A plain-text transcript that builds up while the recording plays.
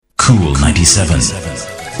Cool 97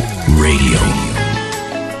 Radio.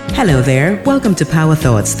 Hello there. Welcome to Power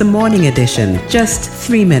Thoughts, the morning edition. Just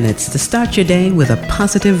 3 minutes to start your day with a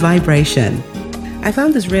positive vibration. I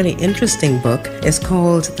found this really interesting book. It's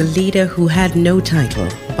called The Leader Who Had No Title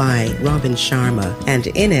by Robin Sharma. And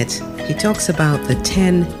in it, he talks about the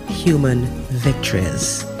 10 human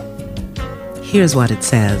victories. Here's what it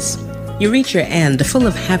says. You reach your end full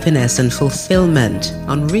of happiness and fulfillment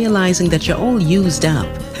on realizing that you're all used up,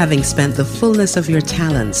 having spent the fullness of your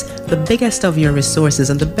talents, the biggest of your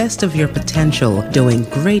resources, and the best of your potential doing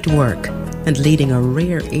great work and leading a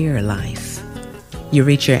rare air life. You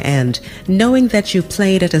reach your end knowing that you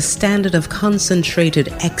played at a standard of concentrated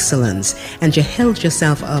excellence and you held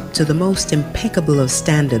yourself up to the most impeccable of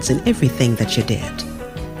standards in everything that you did.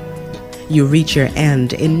 You reach your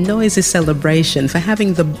end in noisy celebration for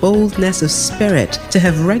having the boldness of spirit to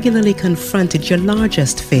have regularly confronted your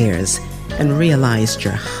largest fears and realized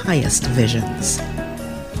your highest visions.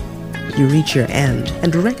 You reach your end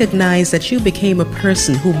and recognize that you became a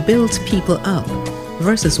person who built people up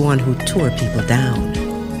versus one who tore people down.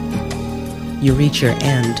 You reach your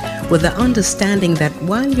end with the understanding that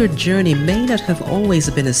while your journey may not have always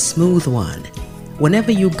been a smooth one,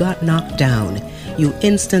 whenever you got knocked down, you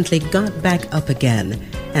instantly got back up again,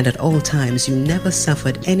 and at all times you never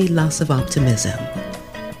suffered any loss of optimism.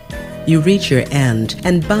 You reach your end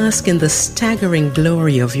and bask in the staggering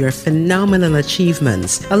glory of your phenomenal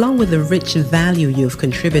achievements, along with the rich value you've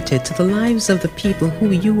contributed to the lives of the people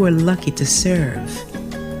who you were lucky to serve.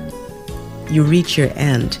 You reach your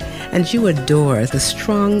end and you adore the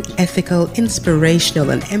strong, ethical, inspirational,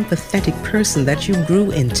 and empathetic person that you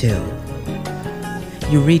grew into.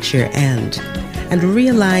 You reach your end and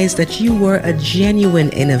realize that you were a genuine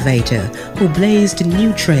innovator who blazed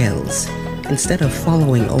new trails instead of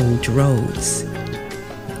following old roads.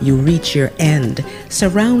 You reach your end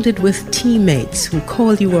surrounded with teammates who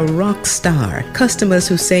call you a rock star, customers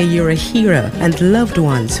who say you're a hero, and loved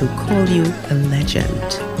ones who call you a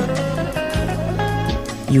legend.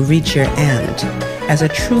 You reach your end as a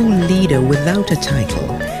true leader without a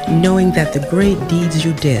title, knowing that the great deeds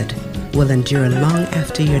you did will endure long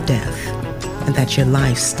after your death, and that your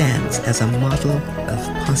life stands as a model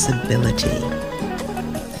of possibility.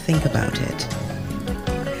 Think about it.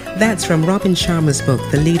 That's from Robin Sharma's book,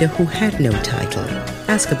 The Leader Who Had No Title.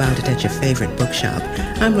 Ask about it at your favorite bookshop.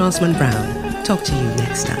 I'm Rosamond Brown. Talk to you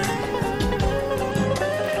next time.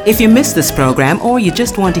 If you missed this program or you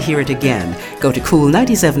just want to hear it again, go to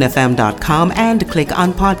cool97fm.com and click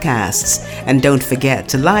on podcasts. And don't forget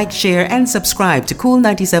to like, share, and subscribe to Cool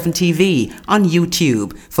 97 TV on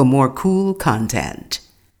YouTube for more cool content.